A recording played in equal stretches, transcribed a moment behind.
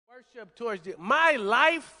worship towards you. My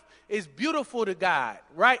life is beautiful to God,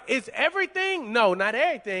 right? It's everything? No, not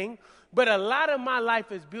everything, but a lot of my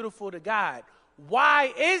life is beautiful to God.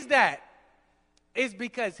 Why is that? It's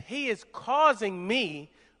because he is causing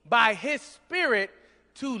me by his spirit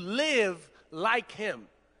to live like him.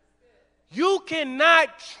 You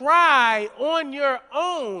cannot try on your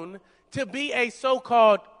own to be a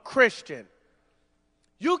so-called Christian.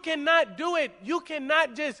 You cannot do it. You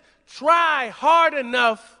cannot just try hard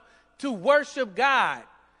enough to worship God.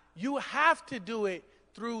 You have to do it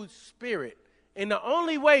through spirit. And the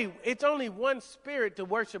only way, it's only one spirit to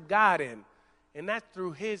worship God in, and that's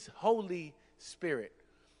through his Holy Spirit.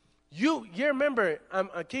 You remember,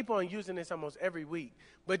 I keep on using this almost every week,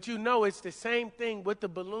 but you know it's the same thing with the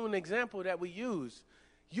balloon example that we use.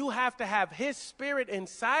 You have to have his spirit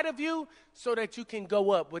inside of you so that you can go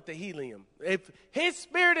up with the helium. If his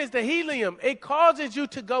spirit is the helium, it causes you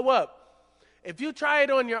to go up. If you try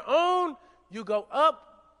it on your own, you go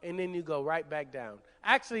up and then you go right back down.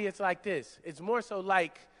 Actually, it's like this. It's more so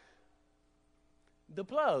like the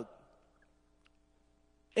plug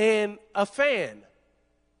and a fan.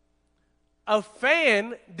 A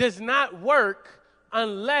fan does not work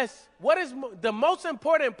unless, what is the most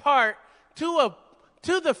important part to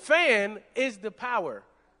the fan is the power.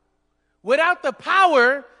 Without the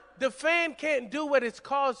power, the fan can't do what it's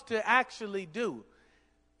caused to actually do.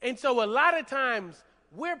 And so a lot of times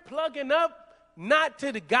we're plugging up not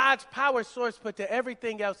to the God's power source, but to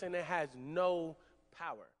everything else, and it has no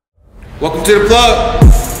power. Welcome to the plug.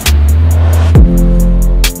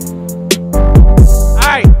 All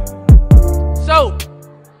right. So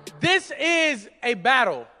this is a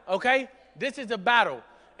battle, okay? This is a battle.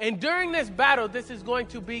 And during this battle, this is going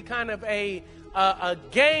to be kind of a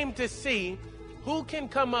game to see who can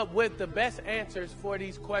come up with the best answers for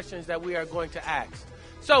these questions that we are going to ask.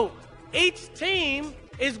 So each team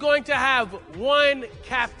is going to have one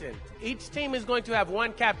captain. Each team is going to have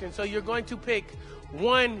one captain. So you're going to pick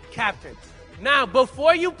one captain. Now,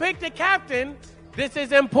 before you pick the captain, this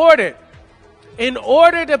is important. In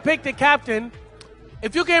order to pick the captain,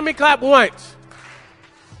 if you can hear me clap once.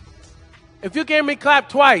 If you can hear me clap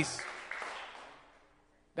twice.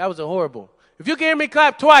 That was a horrible. If you can hear me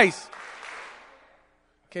clap twice.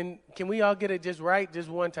 Can we all get it just right? Just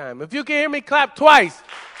one time. If you can hear me clap twice.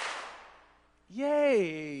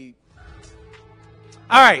 Yay.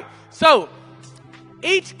 All right. So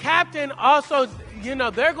each captain also,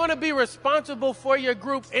 they're going to be responsible for your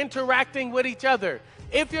group interacting with each other.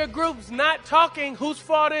 If your group's not talking, whose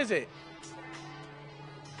fault is it?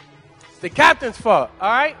 It's the captain's fault, all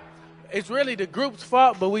right? It's really the group's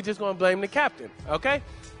fault, but we're just going to blame the captain, okay?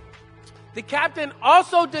 The captain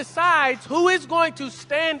also decides who is going to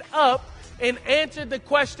stand up and answer the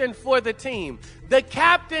question for the team. The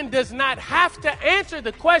captain does not have to answer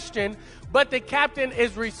the question, but the captain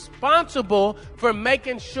is responsible for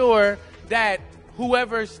making sure that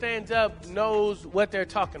whoever stands up knows what they're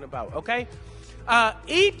talking about, okay?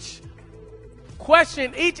 Each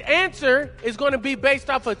answer is going to be based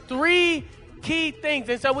off of three key things.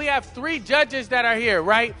 And so we have three judges that are here,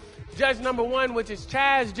 right? Judge number 1, which is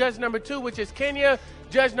Chaz. Judge number 2, which is Kenya.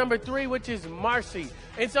 Judge number 3, which is Marcy.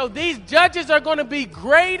 And so these judges are going to be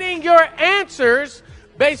grading your answers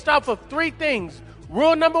based off of three things.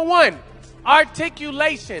 Rule number 1,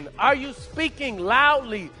 articulation. Are you speaking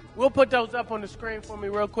loudly? We'll put those up on the screen for me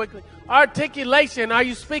real quickly. Articulation. Are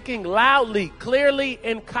you speaking loudly, clearly,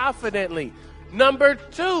 and confidently? Number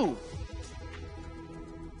 2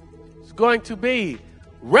 is going to be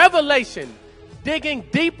revelation. Digging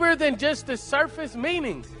deeper than just the surface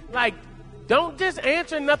meaning. Like, don't just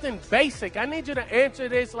answer nothing basic. I need you to answer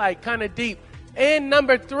this like kind of deep. And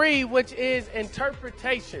number 3, which is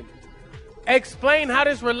interpretation. Explain how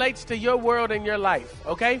this relates to your world and your life,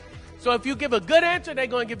 okay? So if you give a good answer, they're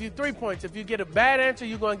going to give you 3 points. If you get a bad answer,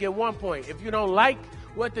 you're going to get 1 point. If you don't like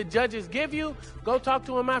what the judges give you, go talk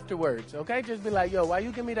to them afterwards, okay? Just be like, yo, why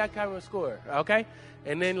you give me that kind of score, okay?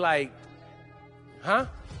 And then like, huh?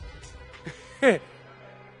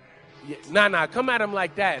 Nah, come at them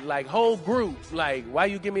like that, like whole group, like, why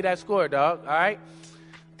you give me that score, dog, all right?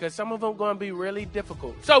 Because some of them going to be really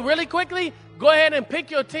difficult. So really quickly, go ahead and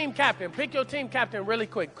pick your team captain. Pick your team captain really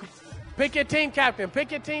quick. Pick your team captain.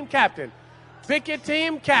 Pick your team captain. Pick your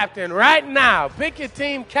team captain right now. Pick your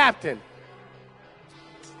team captain.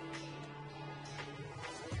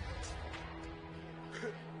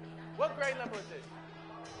 What grade level is this?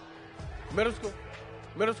 Middle school?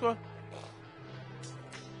 Middle school?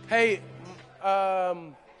 Hey,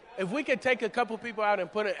 if we could take a couple people out and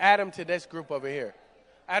add them to this group over here.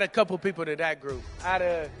 Add a couple people to that group.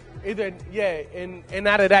 And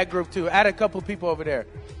out of that group too. Add a couple people over there.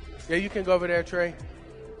 Yeah, you can go over there, Trey.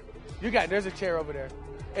 There's a chair over there.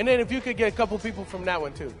 And then if you could get a couple people from that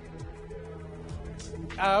one, too.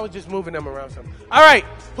 I was just moving them around some. All right,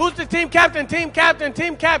 who's the team captain? Team captain,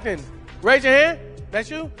 team captain. Raise your hand. That's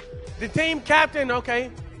you? The team captain, okay.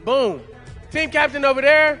 Boom. Team captain over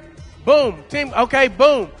there. Boom. Okay,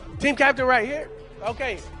 boom. Team captain right here.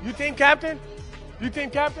 Okay, you team captain? You team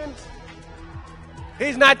captain?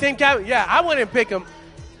 He's not team captain? Yeah, I wouldn't pick him.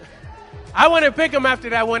 I wouldn't pick him after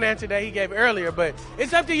that one answer that he gave earlier, but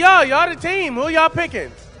it's up to y'all. Y'all the team. Who y'all picking?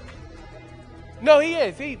 No, he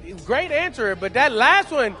is. He's great answerer, but that last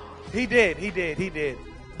one, he did.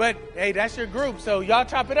 But, hey, that's your group, so y'all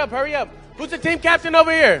chop it up. Hurry up. Who's the team captain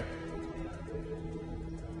over here?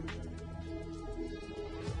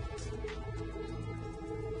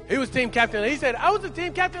 He was team captain. He said, I was the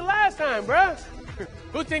team captain last time, bruh.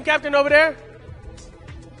 Who's team captain over there?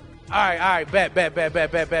 All right,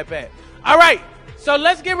 bet. All right, so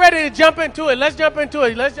let's get ready to jump into it. Let's jump into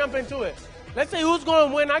it. Let's see who's going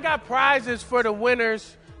to win. I got prizes for the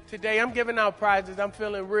winners today. I'm giving out prizes. I'm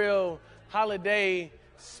feeling real holiday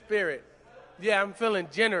spirit. Yeah, I'm feeling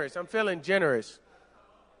generous.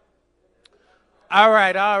 All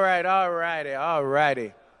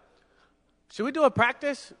righty. Should we do a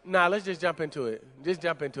practice? Nah, let's just jump into it.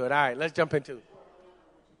 All right, let's jump into it.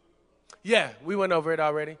 Yeah, we went over it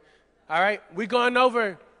already. All right, we're going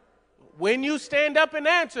over when you stand up and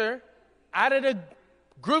answer out of the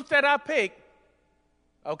groups that I picked,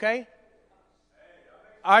 okay?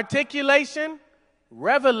 Articulation,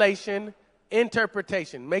 revelation,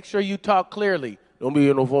 interpretation. Make sure you talk clearly. Don't be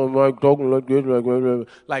in the phone like talking like this.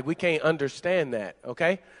 Like we can't understand that,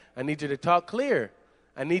 okay? I need you to talk clear.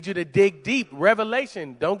 I need you to dig deep.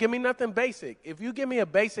 Revelation. Don't give me nothing basic. If you give me a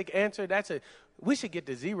basic answer, we should get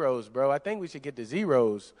the zeros, bro. I think we should get the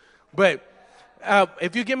zeros. But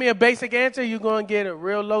if you give me a basic answer, you're going to get a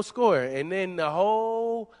real low score. And then the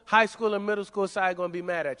whole high school and middle school side going to be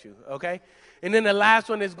mad at you, okay? And then the last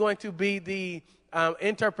one is going to be the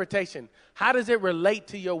interpretation. How does it relate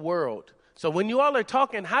to your world? So when you all are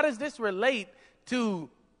talking, how does this relate to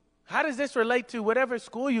whatever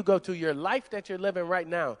school you go to, your life that you're living right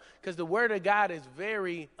now? Because the word of God is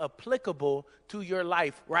very applicable to your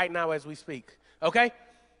life right now as we speak, okay?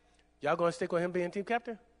 Y'all going to stick with him being team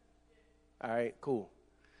captain? All right, cool.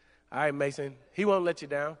 All right, Mason. He won't let you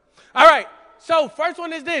down. All right, so first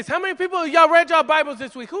one is this. How many people, y'all read your Bibles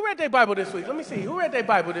this week? Who read their Bible this week? Let me see. Who read their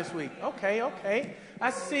Bible this week? Okay. I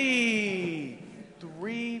see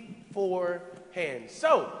 3, 4 hands.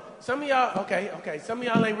 So some of y'all, okay. Some of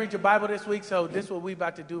y'all ain't read your Bible this week, so this is what we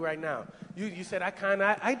about to do right now. You said,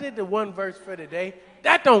 I did the one verse for today.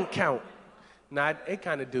 That don't count. Nah, it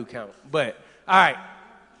kind of do count. But, all right.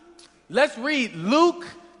 Let's read Luke.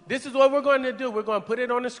 This is what we're going to do. We're going to put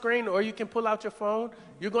it on the screen, or you can pull out your phone.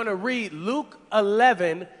 You're going to read Luke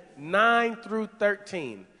 11, 9 through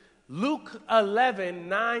 13. Luke 11,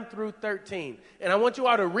 9 through 13. And I want you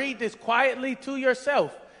all to read this quietly to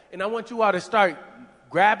yourself. And I want you all to start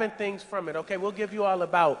grabbing things from it. Okay, we'll give you all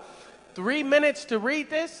about 3 minutes to read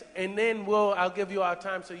this, and then I'll give you all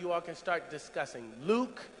time so you all can start discussing.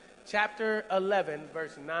 Luke chapter 11,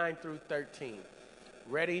 verse 9 through 13.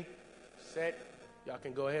 Ready, set, y'all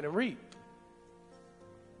can go ahead and read.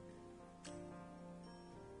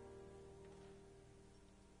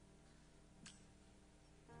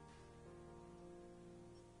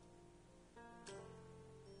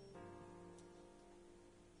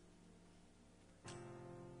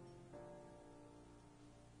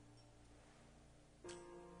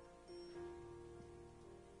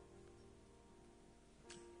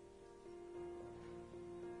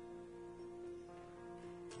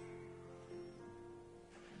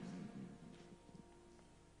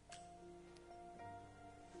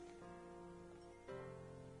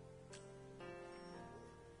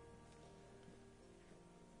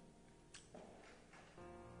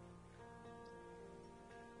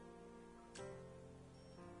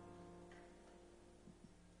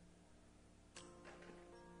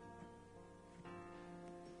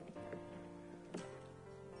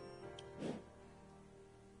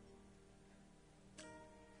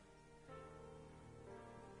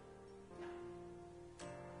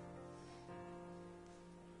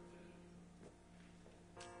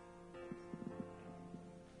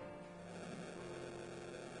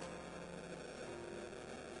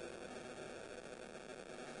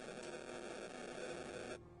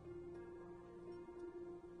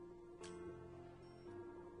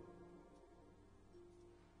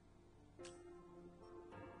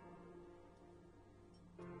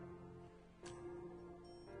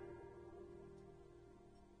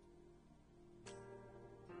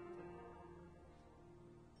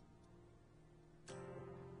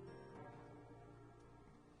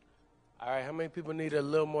 All right, how many people need a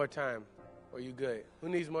little more time? Or you good? Who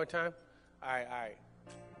needs more time? All right.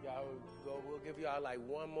 Y'all go. We'll give y'all like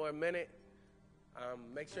 1 more minute.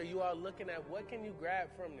 Make sure you all looking at what can you grab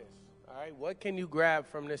from this. All right, what can you grab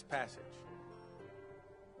from this passage?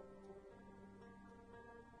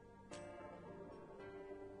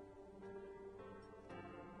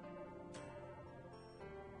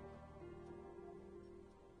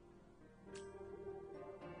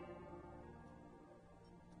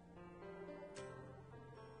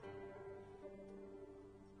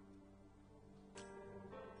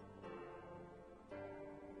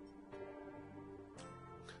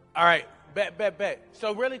 All right, bet.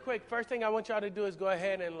 So really quick, first thing I want y'all to do is go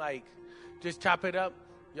ahead and like just chop it up.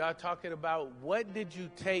 Y'all talking about what did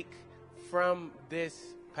you take from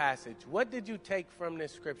this passage? What did you take from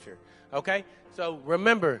this scripture? Okay, so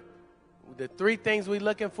remember the 3 things we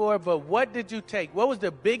looking for, but what did you take? What was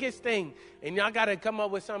the biggest thing? And y'all got to come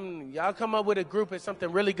up with something. Y'all come up with a group of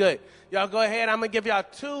something really good. Y'all go ahead. I'm going to give y'all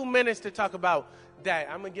 2 minutes to talk about that.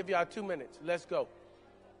 I'm going to give y'all 2 minutes. Let's go.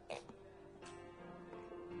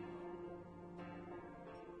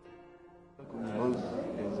 Most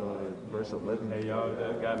is verse 11. Hey, y'all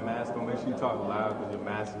that got masks on, make sure you talk loud because your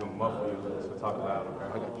mask is going to muffle you. So talk loud, okay?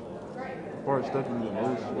 I got you. The part stuck with me the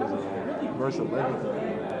most was verse 11.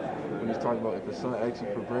 When he's talking about if a son asks you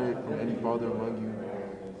for bread from any father among you,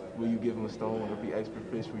 will you give him a stone? Or if he asks for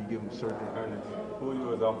fish, will you give him a serpent? Pull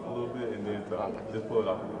yours off a little bit and then talk. Just pull it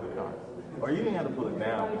off a little bit. Or you didn't have to pull it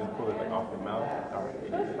down, but just pull it like off your mouth.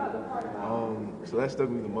 So that stuck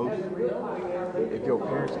with me the most. If your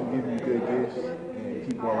parents can give you good gifts and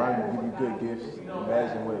people around you give you good gifts,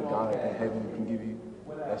 imagine what God in heaven can give you.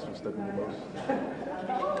 That's what stuck with me the most.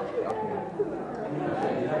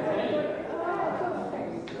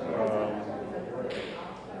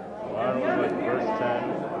 I don't know, like verse 10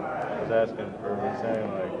 is asking for, saying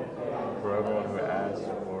like, for everyone who asks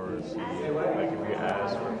or receives, like if you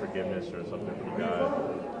ask for forgiveness or something from God,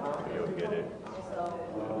 you'll get it.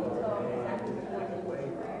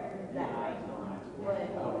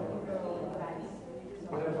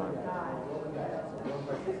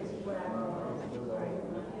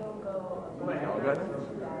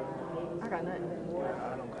 I got nothing.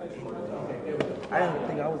 I didn't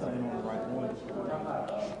think I was on the right one.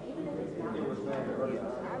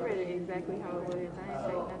 I read it exactly how it was. I didn't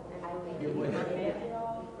say nothing really.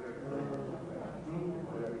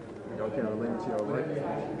 Y'all can relate to your life.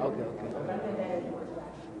 Okay.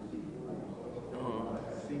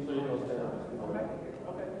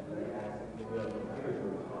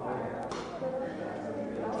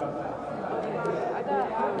 I got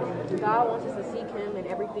God wants us to seek Him in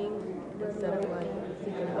everything instead of like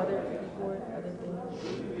seeking other people, other things.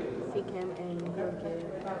 Seek Him and He'll give.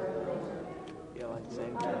 Yeah, like the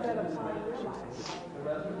same thing.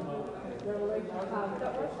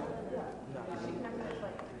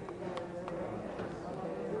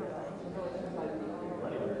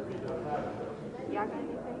 Y'all got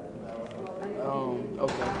anything?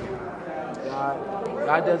 Okay.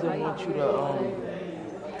 God doesn't want you to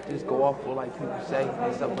just go off what like people say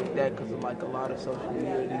and stuff like that, because of like a lot of social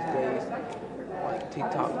media these days, like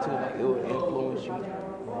TikTok too, like it will influence you.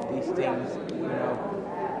 These things, you know,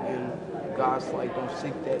 and God's like, don't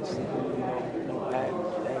seek that, seek, you know,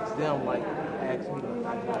 ask them, like ask me.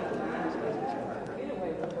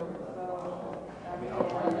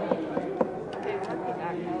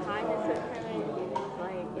 Kindness of Him is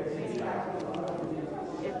like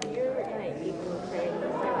if you're in an equal trade,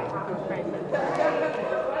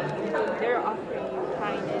 they're offering you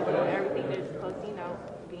kindness and everything that's close, you know,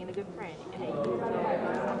 being a good friend, and then you tell them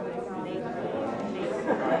something they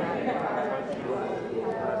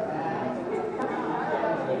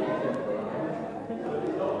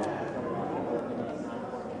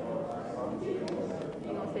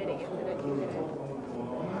you gonna say it again so that you can.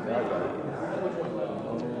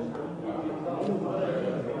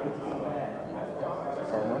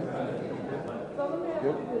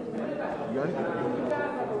 Yep. You got it?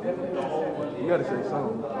 You gotta say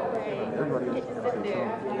something. Everybody else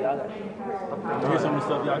gotta say something. Here's some of the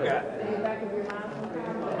stuff y'all got.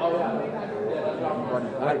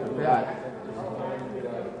 Everybody black.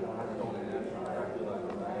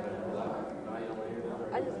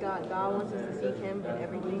 I just got God wants us to seek Him in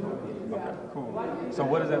everything. Okay, cool. So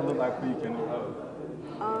what does that look like for you, Kendall?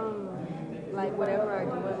 Like whatever I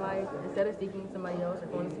do in life, instead of seeking somebody else or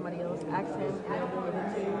going to somebody else, ask Him and He'll give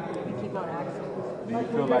it to you. You keep on asking. Do you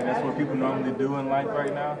feel like that's what people normally do in life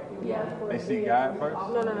right now? Yeah. They seek God first?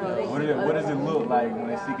 No. What does it look like when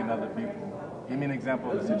they're seeking other people? Give me an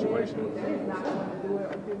example of the situation. I can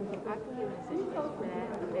give an situation for that.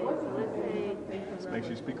 Okay, so let's say. Just make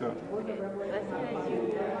sure you speak up. Okay, let's say that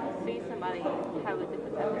you see somebody have a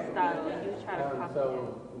different type of style and you try to copy it.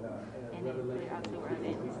 And then put it out to the world and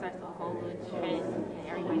it starts a whole trend and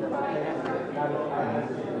everybody does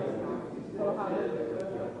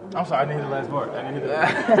I'm sorry, I didn't hear the last part. I didn't hear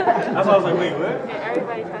that. That's why I was like, wait, what? and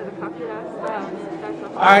everybody tries to copy that style and it starts a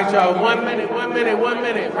whole All right, y'all. 1 minute.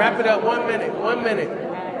 Wrap it up. 1 minute.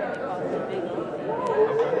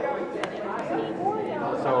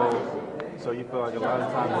 So you feel like a lot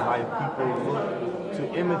of times in life people look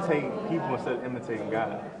to imitate people instead of imitating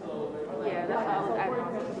God. Yeah, that's all I was adding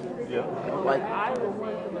on to. Yeah. Like I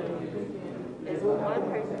was saying, is one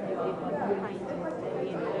person can give you kindness and be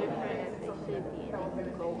a good friend as they should be, and then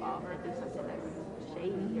you go off and do something that's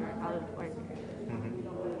shady or out of order.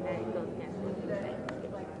 That goes against what you say.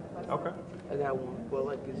 Okay. I got one, well,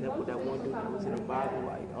 like example, that one dude that was in the Bible,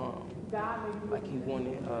 like he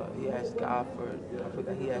wanted, he asked God for, I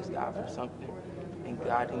forgot, he asked God for something, and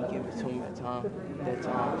God didn't give it to him that time.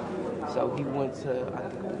 So he went to, I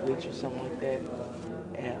think, a witch or something like that,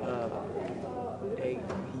 and he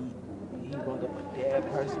rolled up a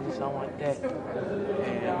dead person or something like that,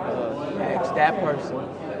 and he asked that person,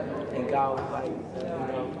 and God was like,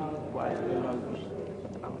 why, I don't know,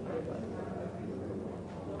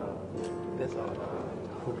 that's all.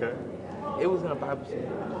 Okay. It was in a Bible study.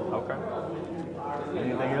 Okay.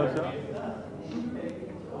 Anything else, y'all?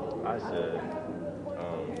 I said,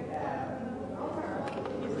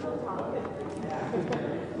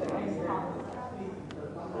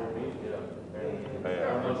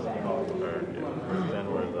 then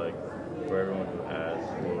where like for everyone who asks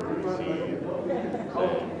will receive. So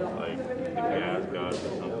like if you ask God for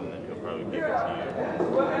something, then He'll probably give it to you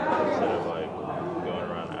instead of like going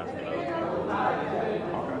around asking other people.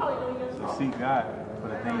 Okay. So seek God for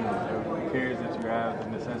the things, the cares that you have, the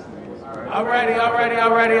necessities. Right? Alrighty.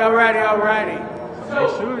 So make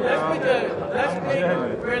sure let's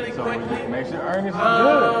pick really so quickly. make sure Ernest is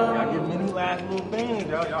good. Y'all get many last little things.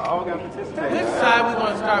 Y'all all got to participate. Which side we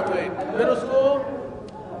gonna start with? Middle school?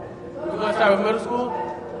 We gonna start with middle school?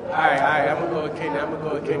 Alright, I'm gonna go with Kenny.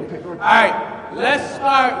 Alright, let's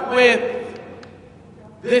start with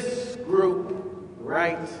this group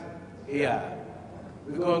right here.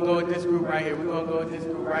 We're gonna go with this group right here.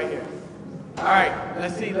 Alright,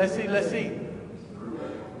 let's see.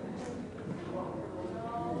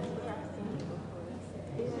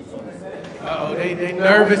 Uh-oh, they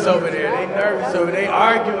nervous over there. They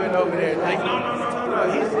arguing over there. Like,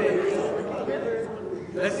 no. He said,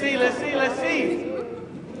 let's see.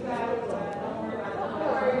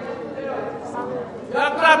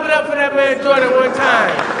 Y'all clap it up for that man Jordan one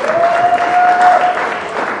time.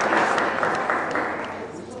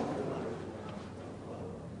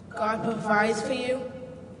 God provides for you.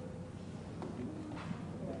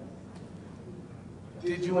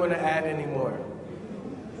 Did you want to add any more?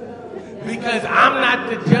 Because I'm not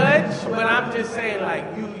the judge, but I'm just saying, like,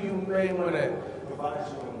 you may want to.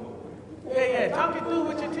 Yeah, talk it through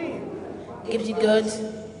with your team. Gives you goods.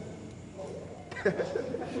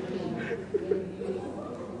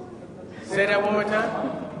 Say that one more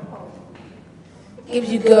time.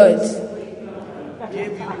 Gives you goods.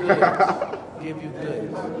 Give you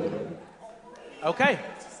goods. Okay.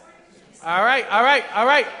 All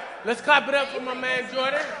right. Let's clap it up for my man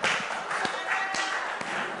Jordan.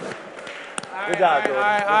 Good job, Jordan.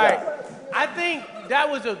 All right. I think that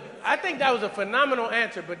was a phenomenal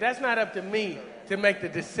answer, but that's not up to me to make the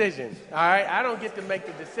decision. All right, I don't get to make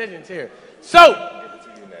the decisions here. So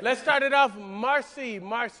let's start it off. Marcy,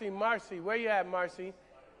 where you at, Marcy?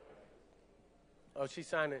 Oh, she's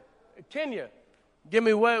signing. Kenya, give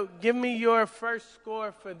me your first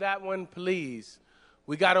score for that one, please.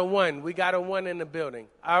 We got a 1. We got a 1 in the building.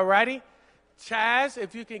 All righty. Chaz,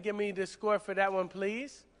 if you can give me the score for that one,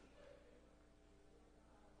 please.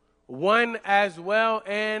 1 as well,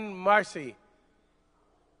 and Marcy.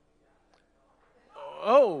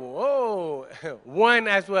 Oh, 1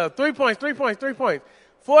 as well. 3 points. 4-3.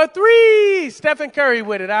 Stephen Curry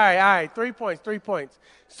with it. All right. 3 points.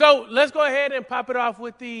 So let's go ahead and pop it off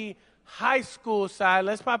with the high school side.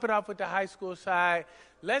 Let's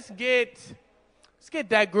get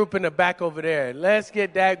that group in the back over there.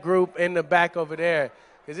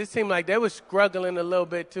 Because it seemed like they were struggling a little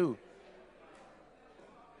bit too.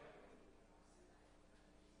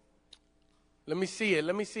 Let me see it.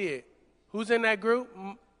 Who's in that group?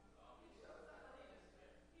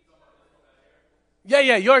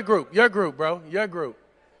 Yeah, your group, bro. Your group.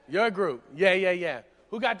 Yeah.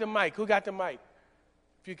 Who got the mic?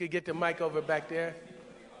 If you could get the mic over back there.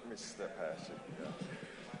 Let me step past you.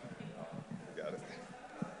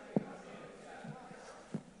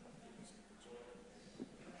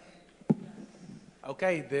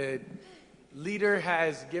 Okay, the leader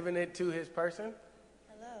has given it to his person.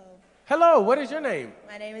 Hello. Hello, what is your name?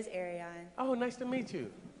 My name is Ariane. Oh, nice to meet you.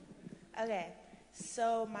 Okay,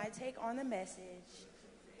 so my take on the message,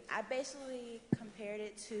 I basically compared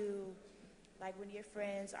it to like when your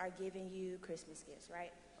friends are giving you Christmas gifts,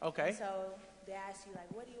 right? Okay. So they ask you like,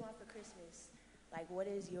 what do you want for Christmas? Like, what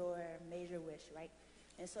is your major wish, right?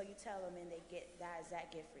 And so you tell them and they get that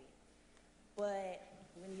exact gift for you. But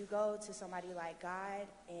when you go to somebody like God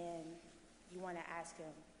and you want to ask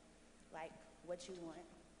him, like, what you want,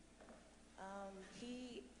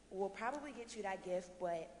 he will probably get you that gift,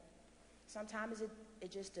 but sometimes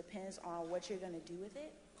it just depends on what you're going to do with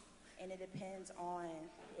it, and it depends on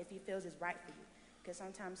if he feels it's right for you. Because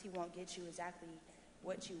sometimes he won't get you exactly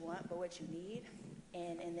what you want, but what you need,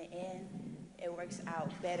 and in the end, it works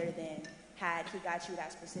out better than had he got you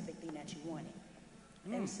that specific thing that you wanted.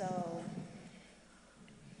 And so,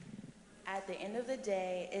 at the end of the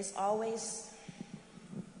day,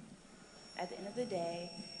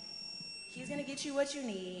 he's going to get you what you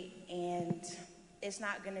need, and it's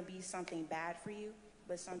not going to be something bad for you,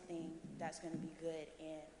 but something that's going to be good,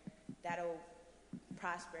 and that'll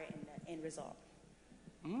prosper in the end result.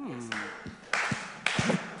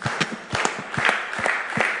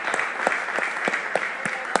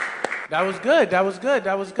 That was good. That was good.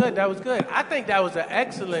 That was good. That was good. I think that was an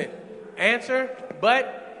excellent answer,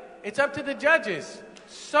 but it's up to the judges.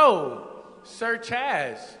 So, Sir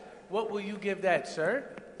Chaz, what will you give that, sir?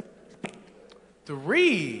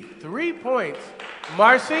 3 points.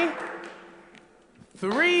 Marcy,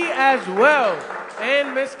 3 as well.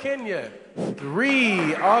 And Miss Kenya,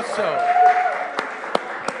 3 also.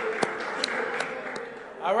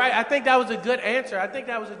 All right, I think that was a good answer.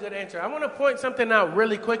 I want to point something out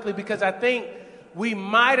really quickly because I think we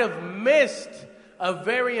might have missed a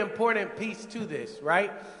very important piece to this,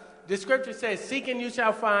 right? The scripture says, seek and you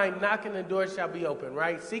shall find, knock and the door shall be open,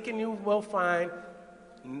 right? Seek and you will find,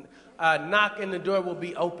 knock and the door will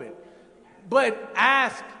be open. But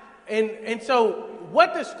ask, and so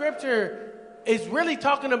what the scripture is really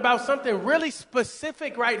talking about something really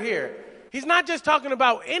specific right here. He's not just talking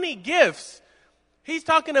about any gifts. He's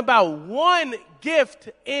talking about one gift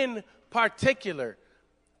in particular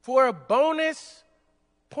for bonus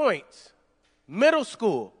points. Middle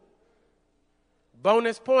school,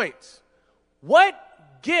 bonus points. What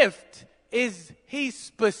gift is he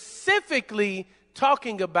specifically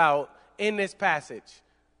talking about in this passage?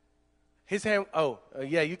 His hand,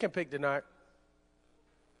 yeah, you can pick Denard.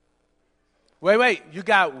 Wait, you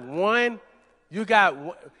got one. No,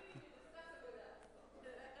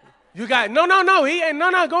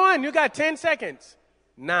 go on. You got 10 seconds.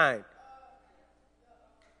 9.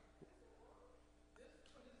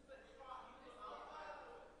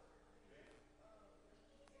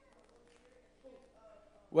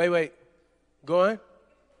 Wait. Go on.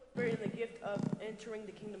 In the gift of entering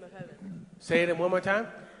the kingdom of heaven. Say it one more time.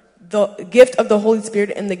 The gift of the Holy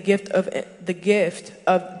Spirit and the gift of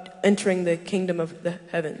entering the kingdom of the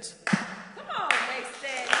heavens.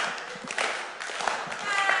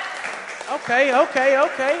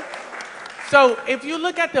 Okay. So if you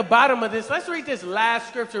look at the bottom of this, let's read this last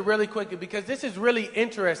scripture really quickly because this is really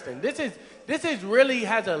interesting. This is really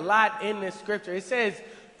has a lot in this scripture. It says,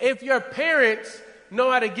 if your parents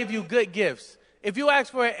know how to give you good gifts, if you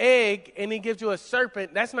ask for an egg and he gives you a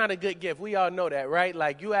serpent, that's not a good gift. We all know that, right?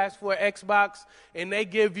 Like you ask for an Xbox and they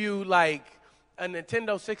give you like a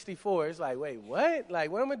Nintendo 64. It's like, wait, what? Like,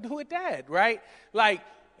 what am I going to do with that, right? Like,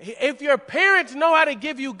 if your parents know how to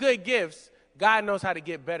give you good gifts, God knows how to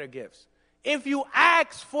get better gifts. If you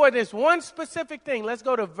ask for this one specific thing, let's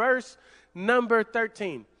go to verse number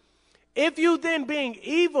 13. If you then being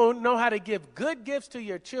evil know how to give good gifts to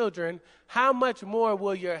your children, how much more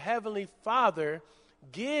will your heavenly Father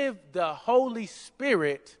give the Holy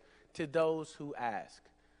Spirit to those who ask?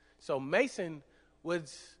 So Mason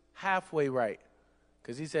was halfway right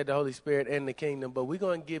because he said the Holy Spirit and the kingdom, but we're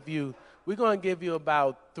going to give you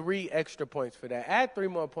about 3 extra points for that. Add 3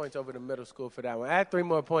 more points over to middle school for that one. Add 3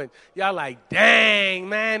 more points. Y'all like, dang,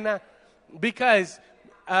 man. Because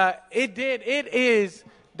it is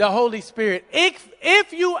the Holy Spirit.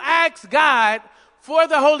 If you ask God for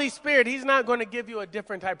the Holy Spirit, he's not going to give you a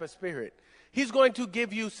different type of spirit. He's going to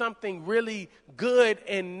give you something really good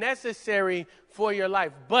and necessary for your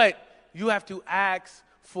life. But you have to ask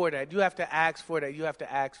for that. You have to ask for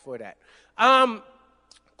that.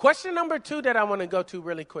 Question number 2 that I want to go to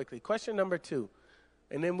really quickly. Question number 2,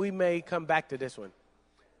 and then we may come back to this one.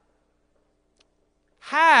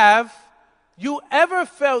 Have you ever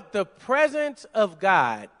felt the presence of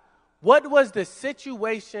God? What was the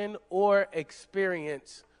situation or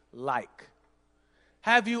experience like?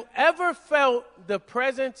 Have you ever felt the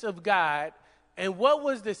presence of God, and what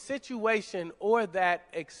was the situation or that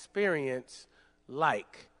experience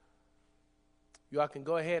like? Y'all can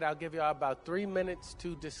go ahead. I'll give y'all about 3 minutes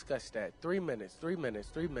to discuss that. 3 minutes, 3 minutes,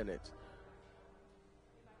 3 minutes.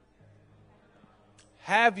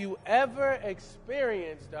 Have you ever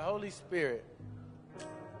experienced the Holy Spirit?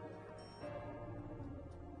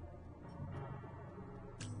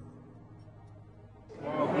 I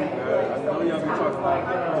know y'all be talking about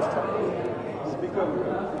speak up.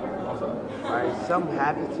 Like, something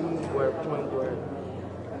happened to me where a point where,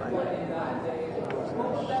 like, I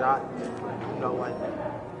was shot, you know, like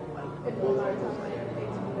a bullet was like,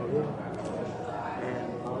 and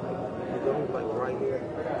the gun was like right here.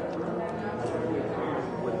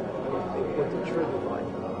 With the trigger, like,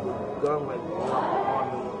 the gun like on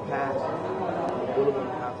me, past, and the bullet went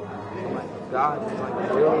out. I'm like, God is like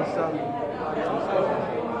real and stuff.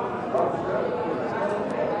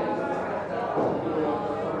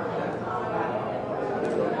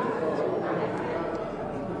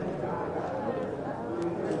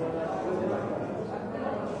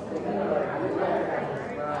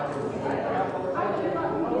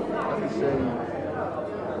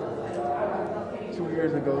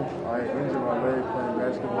 Ago, I injured my leg playing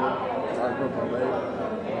basketball. I broke my leg.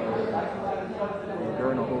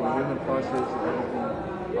 During the whole healing process and everything,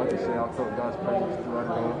 like I say, I felt God's presence throughout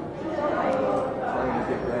it all. Trying to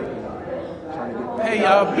get back and trying to get back. Hey,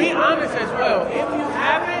 y'all, be honest as well. If you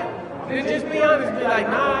haven't, then just be honest. Be like,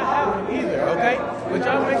 nah, I haven't either, okay? But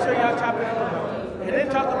y'all make sure y'all chop it up. And then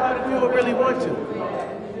talk about it if you would really want to.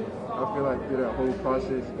 I feel like through that whole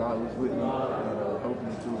process, God was with me and helped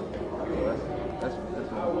me through it. That's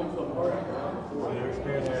So you're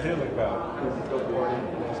experiencing healing power.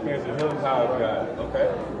 You're experiencing healing power of God, okay?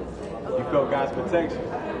 You felt God's protection.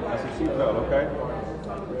 That's what you felt, okay?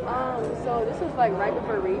 So this was like right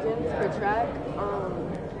before regions for track.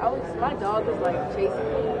 My dog was like chasing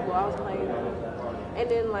me while I was playing, and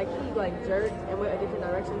then like he like jerked and went a different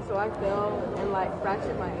direction, so I fell and like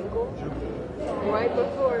fractured my ankle right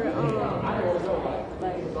before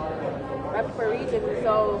regions.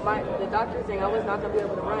 So the doctor saying I was not gonna be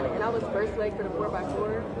able to run it, and I was first leg for the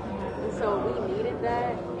 4x4, and so we needed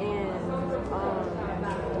that, and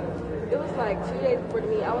it was like 2 days before the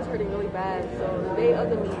meet. I was hurting really bad, so the day of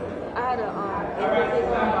the meet, I had a and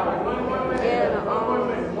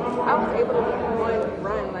I was able to leave one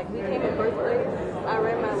run. Like, we came in first place, I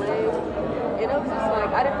ran my leg, and it was just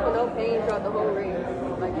like, I didn't feel no pain throughout the whole race.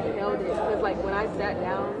 Like, he held it, because like when I sat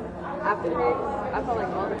down after the race, I felt like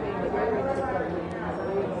all the pain, but during the race,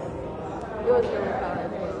 it was really hard.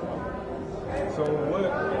 So let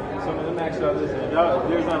me ask y'all this. If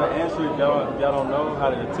there's not an answer, if y'all don't know how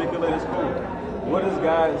to articulate, it's cool. What does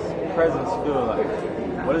God's presence feel like?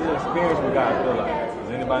 What does the experience with God feel like?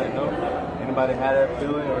 Does anybody know? Anybody had that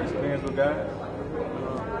feeling or experience with God?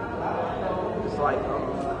 It's like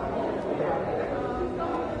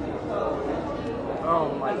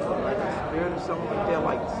like a spirit or something like that,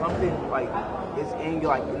 like something like it's in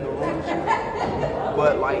like in the room with you,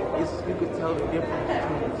 but like it's you could tell the difference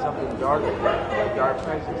between something dark, like dark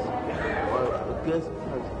presence, or a good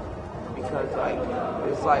person, because like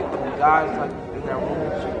it's like when God's like in that room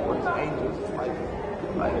with you, or His angels, like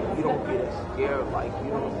you don't get scared, like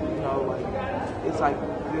you know, like it's like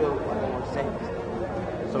you feel like more safe.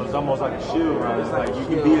 So it's almost like a shield, right? It's like you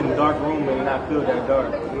can be in a dark room and not feel that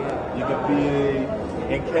dark. Yeah. You can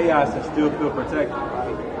be in chaos and still feel protected.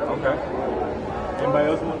 Okay. Anybody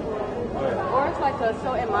else want? Go ahead. Or it's like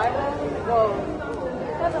so in my room, well,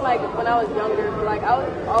 it wasn't like when I was younger, but like I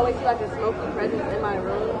would always see like a smoky presence in my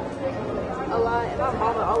room a lot, and my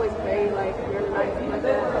mom would always pray like during the night, like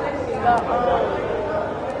that. But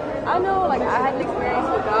I know, like, I had an experience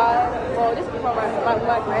with God. Well, this is before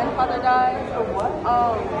my grandfather died.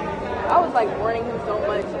 I was, like, warning him so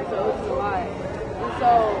much, and so it was a lot. And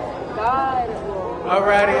so, God will...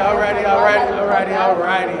 Alrighty.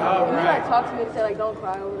 He, like, talked to me and said, like, don't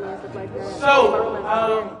cry over me and stuff like that.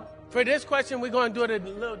 So, for this question, we're going to do it a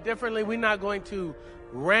little differently. We're not going to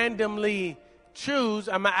randomly choose.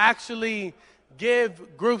 I'm going to actually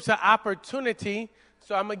give groups an opportunity.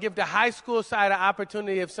 So I'm going to give the high school side an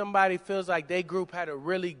opportunity. If somebody feels like their group had a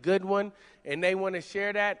really good one and they want to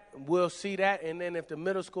share that, we'll see that. And then if the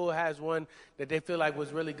middle school has one that they feel like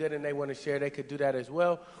was really good and they want to share, they could do that as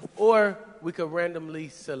well. Or we could randomly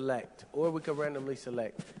select.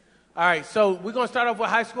 All right, so we're going to start off with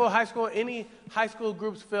high school. Any high school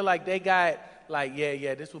groups feel like they got, like,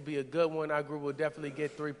 yeah, this will be a good one. Our group will definitely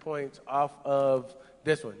get 3 points off of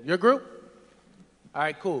this one. Your group? All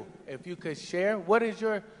right, cool. If you could share, what is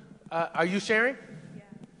your, are you sharing?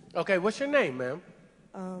 Yeah. Okay, what's your name, ma'am?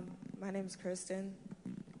 My name is Kristen.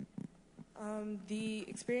 The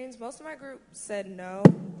experience, most of my group said no.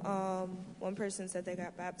 One person said they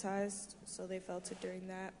got baptized, so they felt it during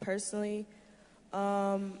that. Personally,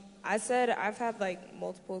 I said I've had like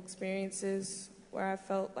multiple experiences where I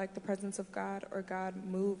felt like the presence of God or God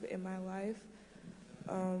move in my life.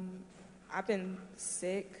 I've been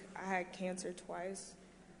sick. I had cancer twice.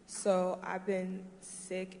 So I've been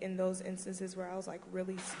sick in those instances where I was like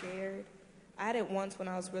really scared. I had it once when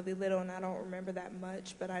I was really little and I don't remember that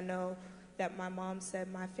much, but I know that my mom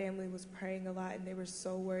said my family was praying a lot and they were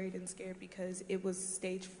so worried and scared because it was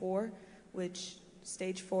stage 4, which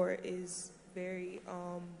stage 4 is very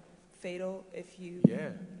fatal if you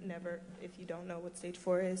don't know what stage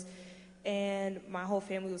 4 is. And my whole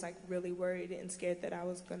family was like really worried and scared that I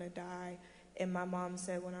was gonna die. And my mom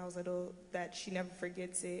said when I was little that she never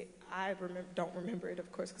forgets it. I don't remember it,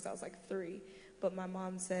 of course, because I was like 3. But my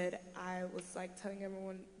mom said I was like telling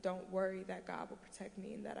everyone, don't worry, that God will protect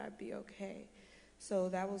me and that I'd be okay. So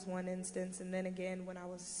that was one instance. And then again, when I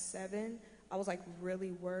was 7, I was like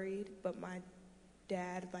really worried, but my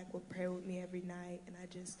dad like would pray with me every night, and I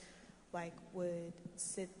just like would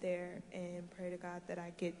sit there and pray to God that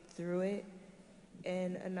I get through it.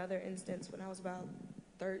 And another instance, when I was about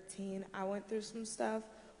 13, I went through some stuff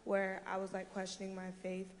where I was like questioning my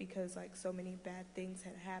faith because like so many bad things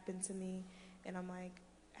had happened to me. And I'm like,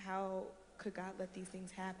 how could God let these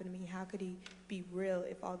things happen to me? How could he be real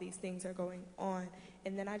if all these things are going on?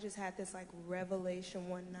 And then I just had this like revelation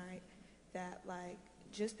one night that like,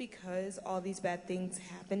 just because all these bad things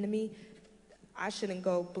happened to me, I shouldn't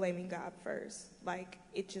go blaming God first. Like,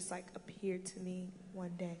 it just like appeared to me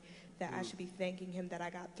one day that I should be thanking him that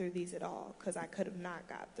I got through these at all, because I could have not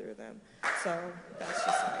got through them. So that's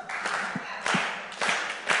just like...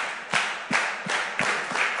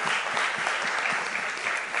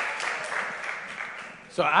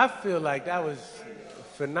 So I feel like that was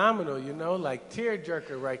phenomenal, you know, like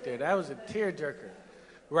tearjerker right there. That was a tearjerker,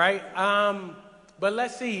 right? But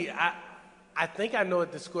let's see. I think I know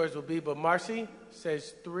what the scores will be, but Marcy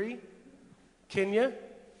says 3. Kenya,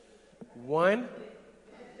 1.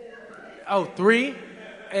 Oh, 3.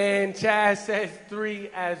 And Chaz says 3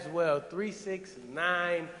 as well. 3, 6,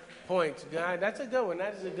 9 points. That's a good one.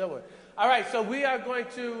 That is a good one. All right, so we are going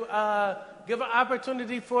to give an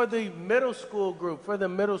opportunity for the middle school group.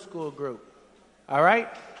 All right?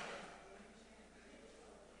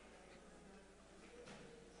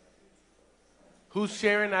 Who's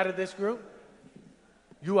sharing out of this group?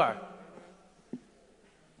 You are.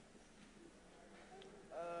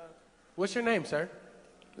 What's your name, sir?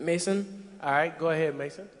 Mason. All right, go ahead,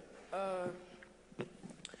 Mason.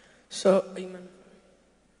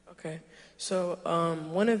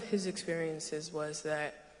 One of his experiences was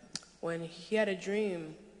that when he had a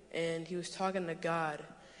dream and he was talking to God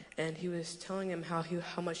and he was telling him how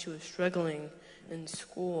much he was struggling in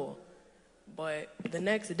school, but the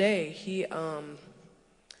next day he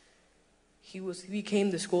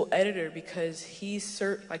became the school editor because he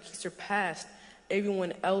surpassed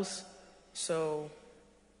everyone else. So,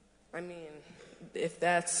 I mean, if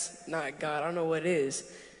that's not God, I don't know what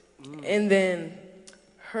is. And then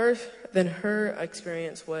her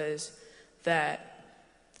experience was that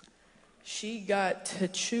she got to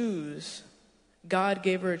choose. God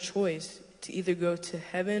gave her a choice to either go to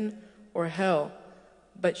heaven or hell,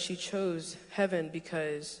 but she chose heaven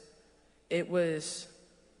because it was,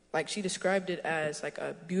 like, she described it as like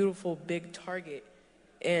a beautiful big target,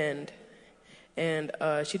 and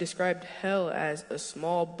she described hell as a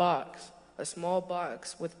small box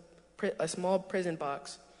with a small prison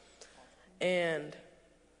box. And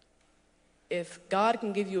if God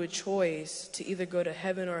can give you a choice to either go to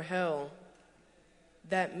heaven or hell,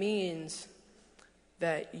 that means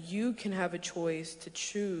that you can have a choice to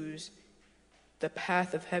choose the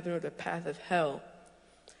path of heaven or the path of hell.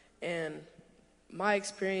 And one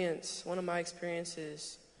of my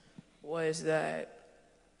experiences was that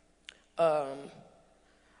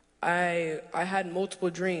I had multiple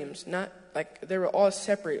dreams, not like they were all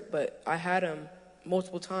separate, but I had them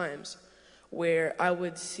multiple times where I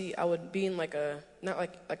would be in like not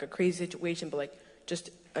like a crazy situation, but like just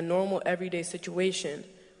a normal everyday situation,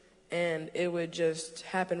 and it would just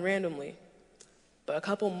happen randomly. But a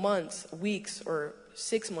couple months, weeks, or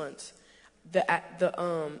 6 months, the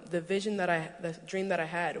dream that I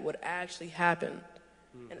had would actually happen.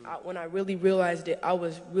 And when I really realized it, I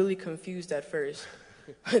was really confused at first.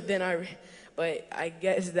 But I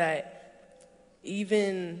guess that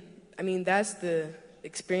that's the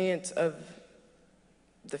experience of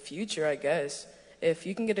the future, I guess. If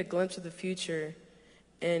you can get a glimpse of the future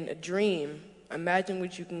in a dream, imagine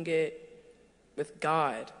what you can get with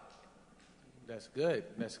God. That's good.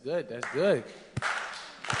 That's good. That's good.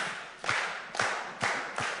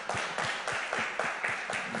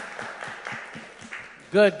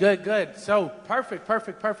 Good, good, good. So,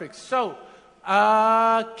 perfect. So,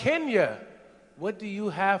 Kenya, what do you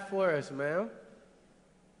have for us, ma'am?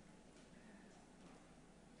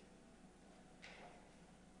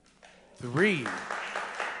 Three.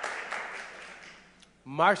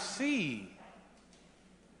 Marcy.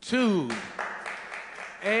 2.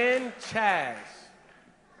 And Chaz.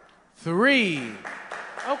 3.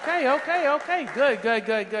 Okay.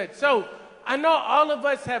 Good. So, I know all of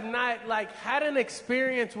us have not had an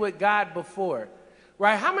experience with God before,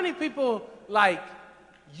 right? How many people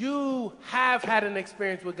you have had an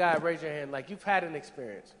experience with God? Raise your hand. You've had an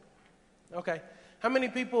experience. Okay. How many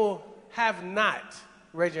people have not?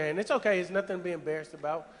 Raise your hand. It's okay. It's nothing to be embarrassed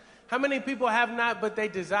about. How many people have not, but they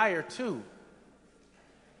desire to?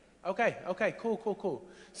 Okay. Cool.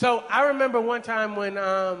 So I remember one time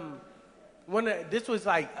when this was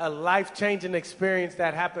a life-changing experience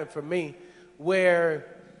that happened for me, where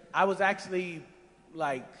I was actually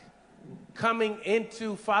coming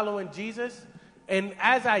into following Jesus. And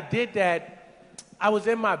as I did that, I was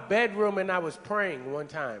in my bedroom and I was praying one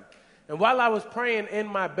time. And while I was praying in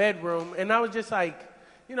my bedroom, and I was just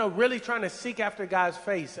really trying to seek after God's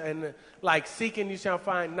face, and seeking you shall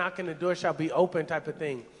find, knocking the door shall be open type of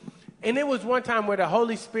thing. And it was one time where the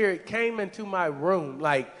Holy Spirit came into my room.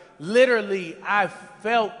 Literally, I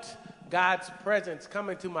felt God's presence come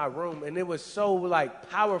into my room, and it was so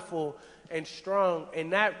powerful and strong.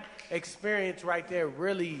 And that experience right there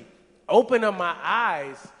really opened up my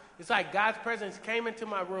eyes. It's God's presence came into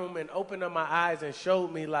my room and opened up my eyes and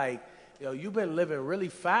showed me you've been living really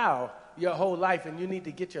foul your whole life, and you need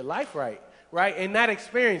to get your life right? And that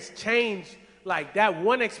experience changed, that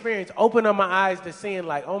one experience opened up my eyes to seeing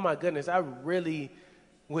oh my goodness, I really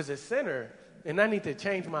was a sinner, and I need to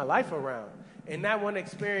change my life around. And that one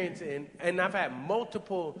experience, and I've had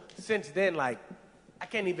multiple since then, I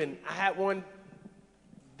had one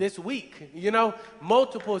this week,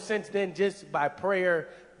 multiple since then, just by prayer,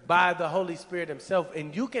 by the Holy Spirit himself.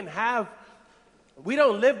 And we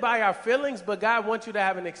don't live by our feelings, but God wants you to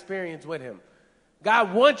have an experience with him.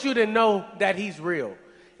 God wants you to know that he's real.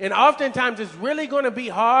 And oftentimes it's really going to be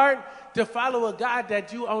hard to follow a God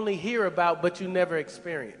that you only hear about, but you never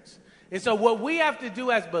experience. And so what we have to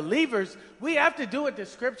do as believers, we have to do what the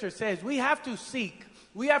scripture says. We have to seek.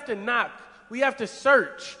 We have to knock. We have to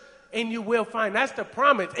search, and you will find. That's the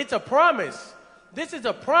promise. It's a promise. This is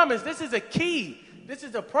a promise. This is a key. This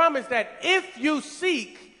is a promise that if you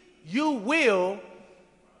seek, you will.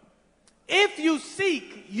 If you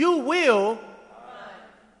seek, you will.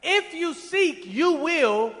 If you seek, you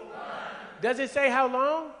will. Does it say how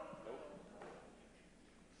long?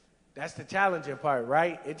 That's the challenging part,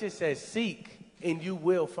 right? It just says seek and you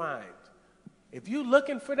will find. If you're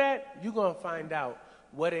looking for that, you're going to find out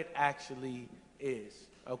what it actually is,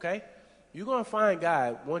 okay? You're going to find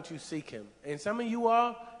God once you seek him. And some of you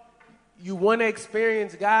all, you want to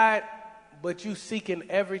experience God, but you seeking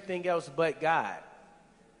everything else but God.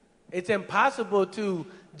 It's impossible to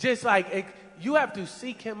just you have to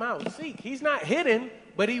seek him out. Seek. He's not hidden,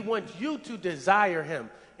 but he wants you to desire him.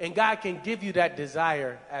 And God can give you that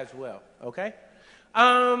desire as well, okay?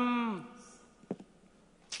 I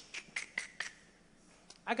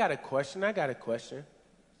got a question.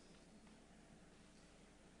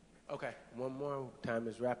 Okay, one more. Time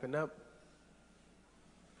is wrapping up.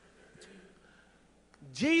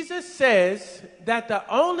 Jesus says that the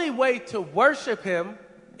only way to worship him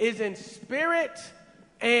is in spirit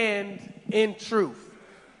and in truth.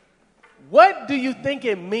 What do you think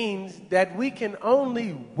it means that we can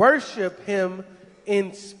only worship him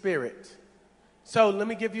in spirit? So let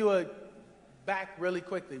me give you a back really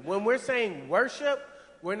quickly. When we're saying worship,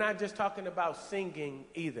 we're not just talking about singing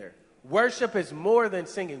either. Worship is more than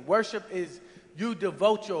singing. Worship is you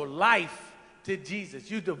devote your life to Jesus.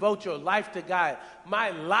 You devote your life to God.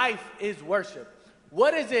 My life is worship.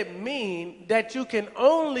 What does it mean that you can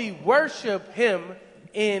only worship him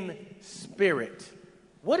in spirit?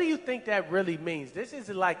 What do you think that really means? This is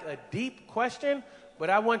a deep question,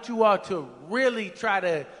 but I want you all to really try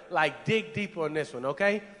to dig deep on this one,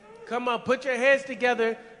 okay? Come on, put your heads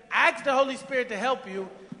together, ask the Holy Spirit to help you,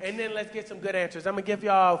 and then let's get some good answers. I'm going to give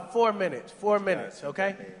y'all 4 minutes,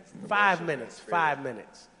 okay? 5 minutes.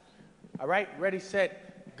 All right, ready,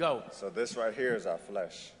 set, go. So this right here is our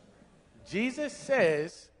flesh. Jesus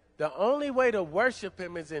says the only way to worship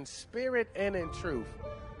him is in spirit and in truth.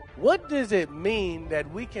 What does it mean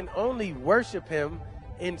that we can only worship him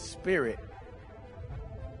in spirit?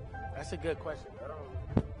 That's a good question.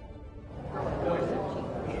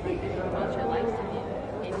 devote your life to Him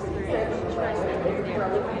in spirit and trust that He's there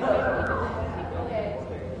with you.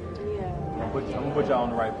 I'm gonna put y'all on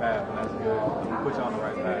the right path, and that's good. I'm gonna put y'all on the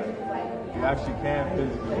right path. You actually can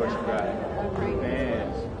physically worship God through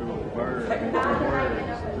dance, through words,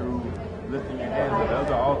 through lifting your hands. Those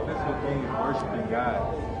are all physical things, worshiping God.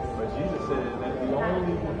 But Jesus said that the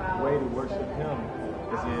only way to worship Him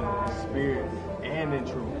is in spirit and in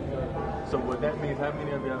truth. So what that means, how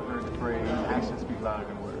many of you have heard the phrase, actions speak louder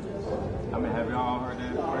than words? I mean, have y'all heard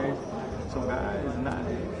that phrase? So God is not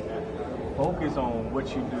focused on what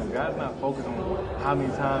you do. God's not focused on how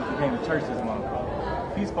many times you came to church this month.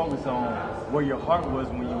 He's focused on where your heart was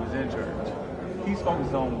when you was in church. He's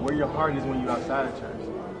focused on where your heart is when you're outside of church.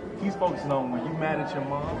 He's focused on when you mad at your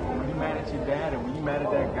mom, or when you mad at your dad, or when you mad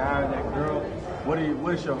at that guy or that girl. What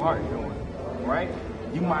is your heart doing, right?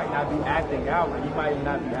 You might not be acting out, and you might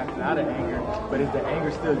not be acting out of anger, but is the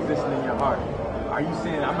anger still existing in your heart? Are you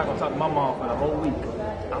saying, I'm not going to talk to my mom for the whole week?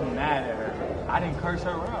 I'm mad at her. I didn't curse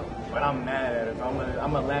her out, but I'm mad at her. So I'm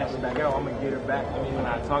going to lash back out. I'm going to get her back when you're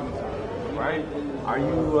not talking to her, right? Are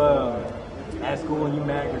you at school and you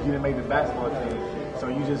mad because you didn't make the basketball team? So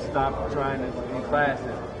you just stop trying in classes.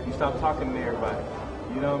 You stop talking to everybody.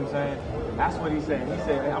 You know what I'm saying? That's what he's saying. He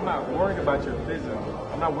said, hey, I'm not worried about your physical.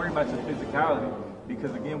 I'm not worried about your physicality.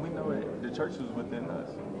 Because again, we know that the church is within us,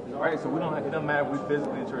 right? So it doesn't matter if we're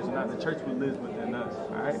physically in church or not. The church lives within us,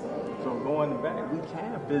 all right? So going back, we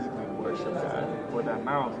can physically worship God with our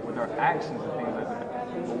mouths, with our actions and things like that.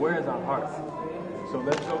 But where is our heart? So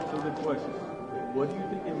let's go to the question. What do you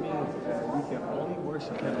think it means that we can only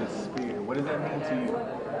worship Him in spirit? What does that mean to you?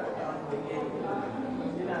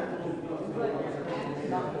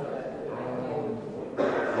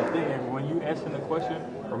 The thing is, when you answer the question,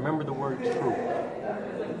 remember the word truth.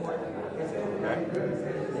 Okay?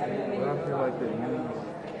 But I feel like that means,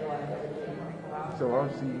 so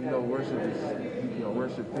obviously, worship is,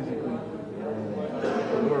 worship physically,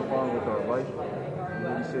 and glorifying with our life. And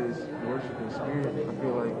when he says worship in spirit, I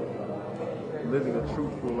feel like living a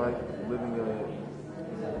truthful life, living a...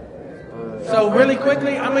 So really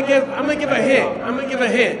quickly, I'm gonna give a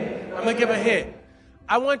hint.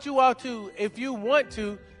 I want you all to, if you want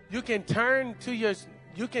to, you can turn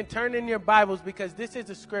in your Bibles, because this is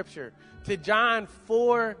a scripture, to John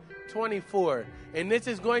 4:24, and this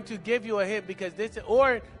is going to give you a hint, because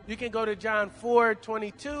or you can go to John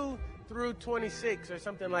 4:22 through 26 or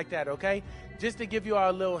something like that. Okay, just to give you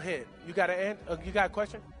all a little hint. You got a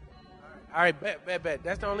question? All right, bet.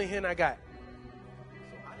 That's the only hint I got.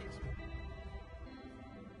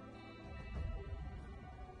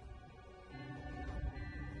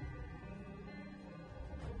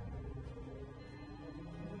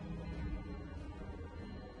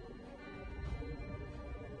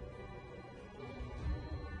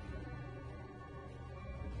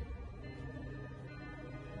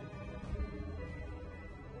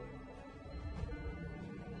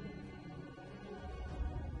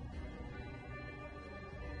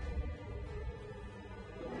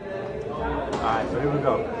 Alright, so here we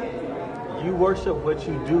go. You worship what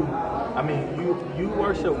you do. You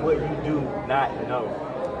worship what you do not know.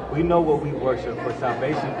 We know what we worship for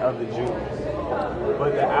salvation of the Jews.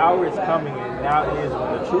 But the hour is coming, and now is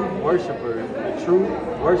when the true worshipers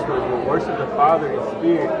will worship the Father in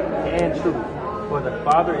spirit and truth. For the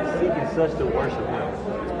Father is seeking such to worship Him.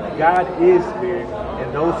 God is spirit,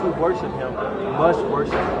 and those who worship Him must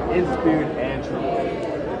worship in spirit and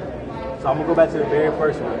truth. So I'm going to go back to the very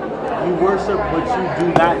first one. You worship what you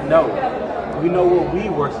do not know. We know what we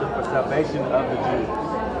worship for salvation of the Jews.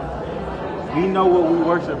 We know what we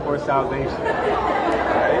worship for salvation.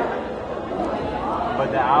 Right?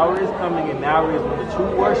 But the hour is coming, and now is when the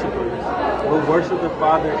true worshipers will worship the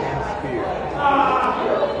Father in spirit.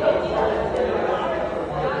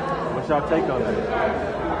 What's y'all take on that?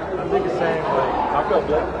 I think it's saying, I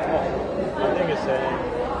think it's saying,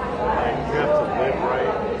 you have to live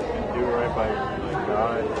right, do right by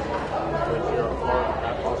God, but your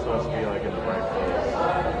heart also has to be in the right place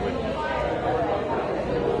with Him.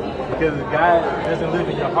 Because if God doesn't live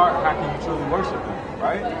in your heart, how can you truly worship Him,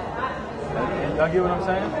 right? Y'all get what I'm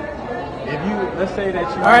saying? If you, let's say that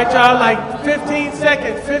you... All right, y'all, 15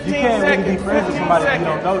 seconds, 15 seconds. You can't really be friends with somebody if you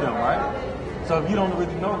don't know them, right? So if you don't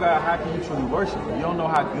really know God, how can you truly worship Him? You don't know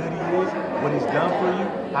how good He is, what He's done for you,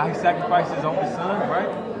 how He sacrificed His only Son, right?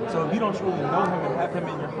 So if you don't truly know Him and have Him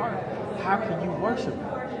in your heart, how can you worship Him?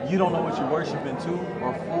 You don't know what you're worshiping to,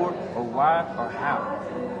 or for, or why, or how.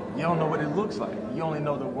 You don't know what it looks like. You only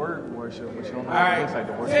know the word worship, but you don't know what it looks like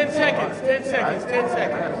to worship. 10 seconds, 10 seconds, 10 I have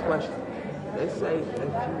seconds. a question. Let's say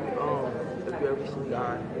if you ever see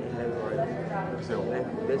God in heaven, right? You said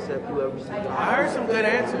what? They said if you ever see God. I heard some good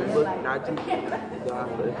answers. Look, not just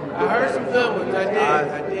God, but if you look I heard at some him, good ones. I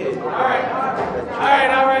did. All right.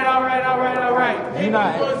 You're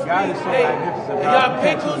not, God is so magnificent. Y'all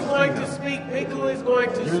pick who's going to speak. Pick who is going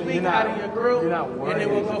to speak not- out of your group. you're not And worthy then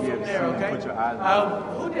we'll to go be from able there, to okay? put your eyes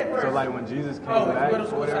on Who did first? So like when Jesus came Oh, back, middle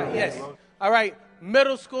school whatever, side, yes. All right,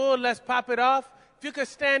 middle school, let's pop it off. If you could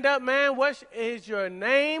stand up, man, what is your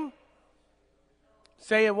name?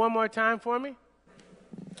 Say it one more time for me.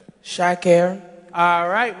 Shakir. All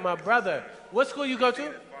right, my brother. What school you go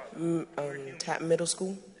to? Tap Middle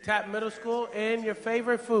School. Tap Middle School. And your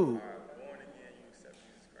favorite food?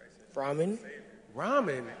 Ramen.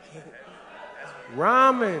 Ramen.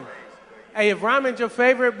 Ramen. Hey, if ramen's your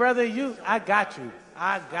favorite, brother, I got you.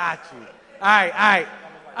 All right.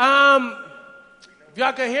 If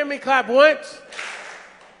y'all can hear me, clap once.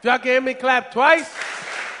 If y'all can hear me, clap twice.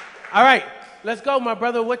 All right, let's go, my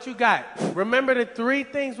brother. What you got? Remember the 3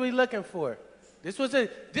 things we looking for. This was a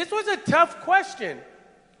tough question,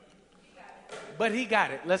 but he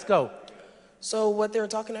got it. Let's go. So what they're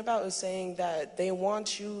talking about is saying that they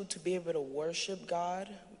want you to be able to worship God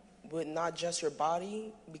with not just your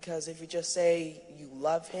body, because if you just say you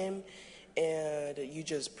love him and you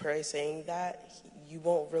just pray saying that, you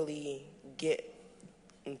won't really get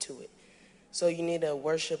into it. So you need to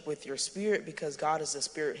worship with your spirit, because God is the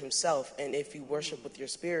spirit himself. And if you worship with your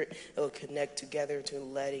spirit, it'll connect together to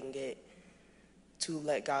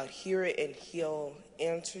let God hear it, and he'll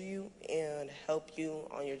answer you and help you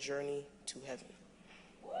on your journey to heaven.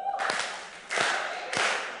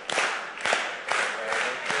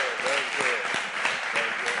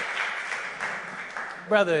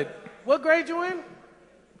 Brother, what grade you in?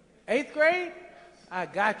 8th grade? I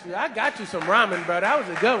got you some ramen, bro. That was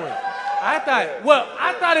a good one. I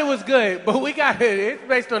thought it was good, but we got it. It's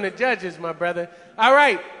based on the judges, my brother. All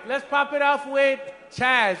right, let's pop it off with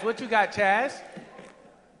Chaz. What you got, Chaz?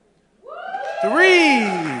 3.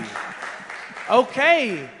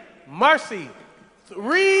 Okay. Marcy,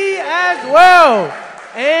 3 as well.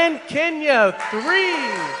 And Kenya, 3.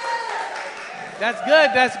 That's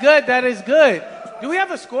good. That is good. Do we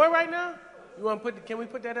have a score right now? Can we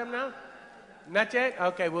put that up now? Not yet?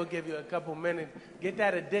 Okay, we'll give you a couple minutes. Get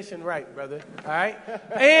that addition right, brother. All right?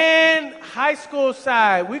 And high school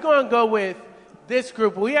side, we're going to go with this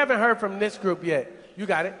group. We haven't heard from this group yet. You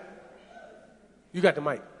got it? You got the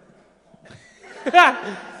mic. He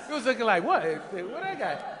was looking like, what? What I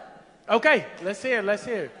got? Okay, let's hear.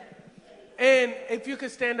 And if you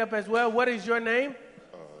could stand up as well, what is your name?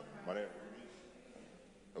 My name.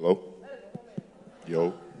 Hello?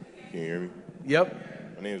 Yo, can you hear me? Yep.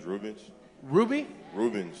 My name is Rubens. Ruby?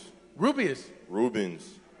 Rubens. Rubius?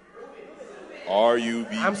 Rubens.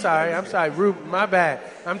 R-U-B. I'm sorry. Ruben, my bad.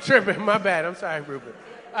 I'm tripping. My bad. I'm sorry, Ruben.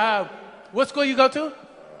 What school you go to?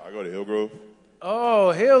 I go to Hillgrove. Oh,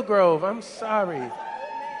 Hillgrove. I'm sorry.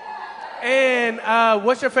 And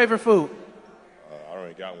what's your favorite food? I don't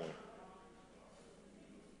really got one.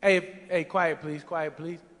 Hey, quiet, please.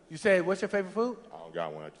 You said, what's your favorite food? I don't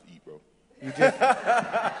got one. I just eat, bro. You just...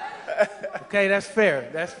 Okay, that's fair.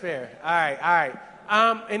 All right.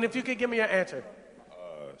 And if you could give me your answer.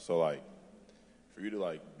 So, like, for you to,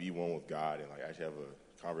 like, be one with God and, like, actually have a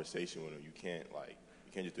conversation with him, you can't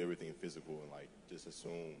just do everything physical and, like, just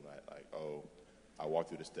assume that, like, oh, I walk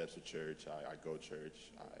through the steps of church, I go to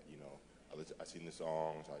church, I sing the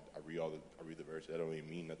songs, I read the verses. That don't even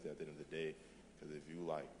mean nothing at the end of the day. Because if you,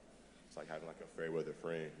 like, it's like having, like, a fair weather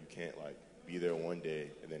friend. You can't, like, be there one day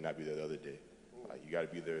and then not be there the other day. Like, you got to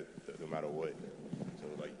be there no matter what. So,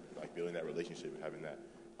 like building that relationship and having that,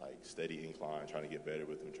 like, steady incline, trying to get better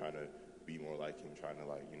with him, trying to be more like him, trying to,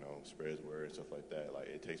 like, spread his word and stuff like that. Like,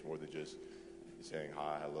 it takes more than just saying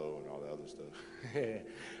hi, hello, and all the other stuff.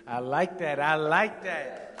 I like that.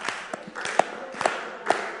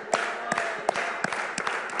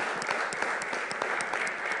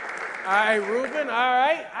 All right, Ruben. All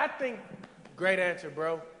right. I think great answer,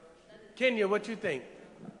 bro. Kenya, what you think?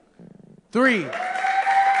 3. Is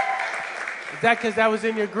that because that was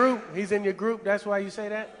in your group? He's in your group. That's why you say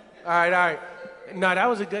that? All right. No, that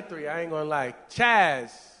was a good 3. I ain't going to lie.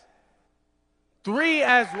 Chaz, 3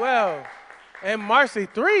 as well. And Marcy,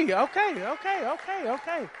 3. Okay.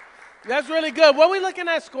 That's really good. What we looking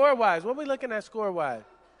at score-wise?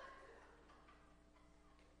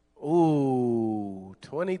 Ooh,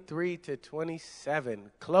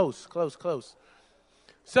 23-27. Close.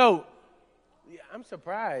 So, yeah, I'm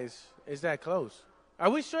surprised it's that close. Are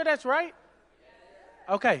we sure that's right?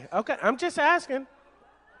 Okay. I'm just asking.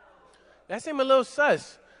 That seemed a little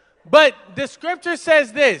sus. But the scripture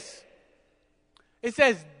says this. It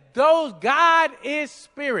says, God is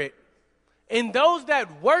spirit, and those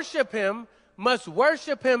that worship him must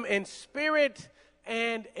worship him in spirit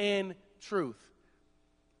and in truth.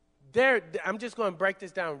 I'm just going to break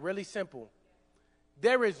this down really simple.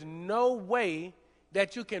 There is no way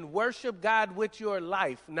that you can worship God with your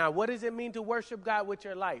life. Now, what does it mean to worship God with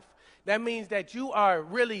your life? That means that you are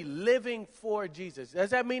really living for Jesus.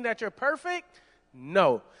 Does that mean that you're perfect?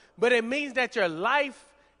 No. But it means that your life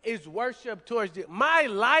is worship towards Jesus. My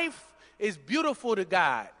life is beautiful to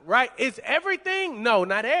God, right? Is everything? No,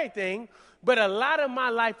 not everything. But a lot of my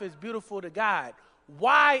life is beautiful to God.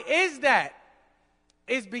 Why is that?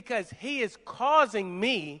 It's because he is causing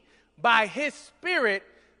me by his spirit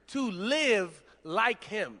to live like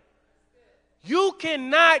him. You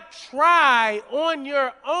cannot try on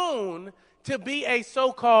your own to be a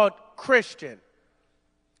so-called Christian.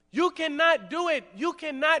 You cannot do it. You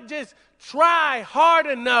cannot just try hard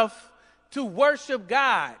enough to worship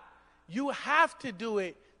God. You have to do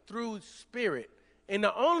it through spirit. And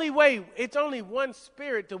the only way, it's only one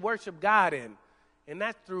spirit to worship God in, and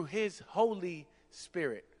that's through his Holy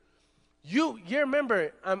Spirit. You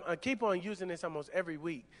remember, I keep on using this almost every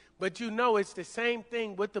week, but you know it's the same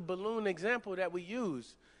thing with the balloon example that we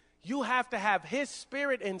use. You have to have his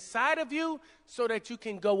spirit inside of you so that you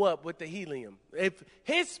can go up with the helium. If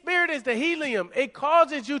his spirit is the helium, it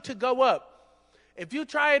causes you to go up. If you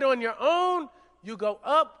try it on your own, you go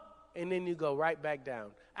up and then you go right back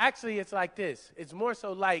down. Actually, it's like this. It's more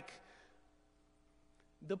so like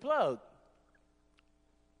the plug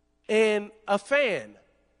and a fan.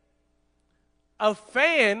 A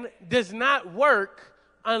fan does not work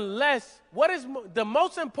unless, what is the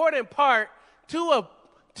most important part to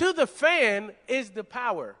the fan is the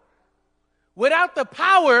power. Without the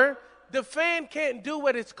power, the fan can't do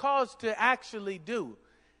what it's caused to actually do.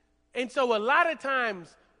 And so a lot of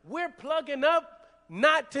times we're plugging up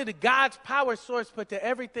not to the God's power source, but to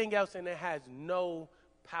everything else, and it has no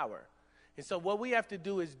power. And so what we have to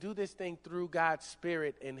do is do this thing through God's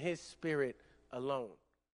Spirit and his Spirit alone.